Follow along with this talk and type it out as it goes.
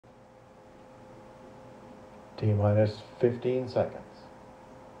T-minus 15 seconds.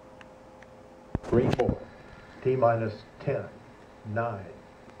 Green board. T-minus 10, 9,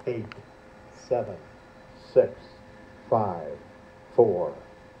 8, 7, 6, 5, 4,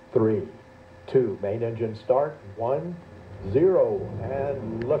 3, 2. Main engine start. 1, 0.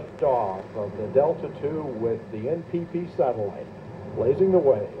 And liftoff of the Delta II with the NPP satellite, blazing the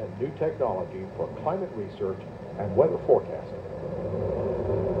way in new technology for climate research and weather forecasting.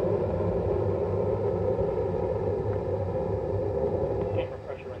 Chamber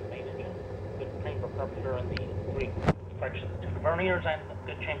pressure in the main engine, good chamber pressure in the 3 verniers, and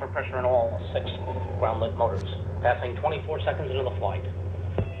good chamber pressure in all 6 ground-lit motors. Passing 24 seconds into the flight.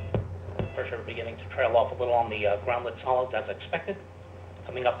 Pressure beginning to trail off a little on the ground-lit solids as expected.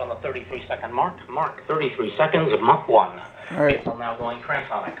 Coming up on the 33-second mark. Mark 33 seconds of Mach 1. All right. Vehicle now going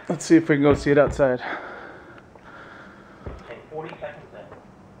transonic. Let's see if we can go see it outside. Take 40 seconds in.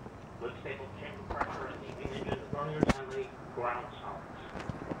 Good stable chamber pressure in the main engine, the verniers, and the ground solids.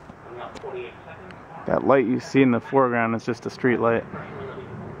 Coming up 48 seconds. That light you see in the foreground is just a street light.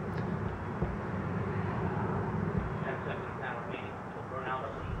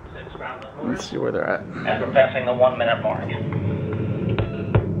 Let's see where they're at. And we're passing the 1-minute mark.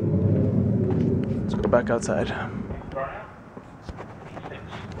 Let's go back outside.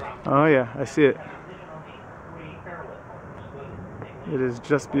 Oh yeah, I see it. It is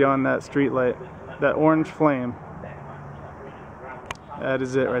just beyond that street light. That orange flame. That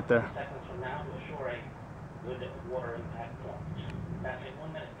is it right there.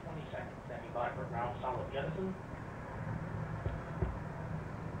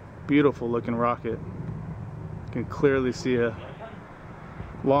 Beautiful looking rocket. You can clearly see a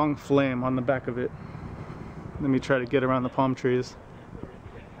long flame on the back of it. Let me try to get around the palm trees.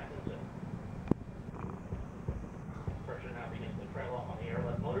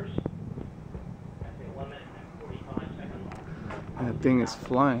 That thing is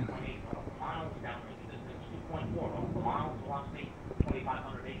flying.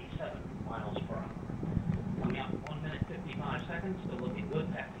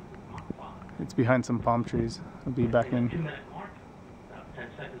 It's behind some palm trees. I'll be back in. 2-minute mark. About 10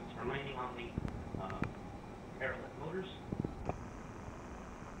 seconds remaining on the airlift motors.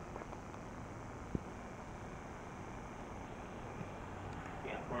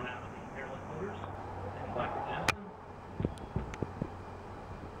 Yeah, burn out of the airlift motors. And Dr. Johnson.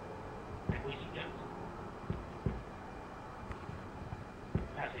 And Lisa Johnson.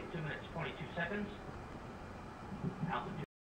 Passing 2 minutes 22 seconds. Altitude.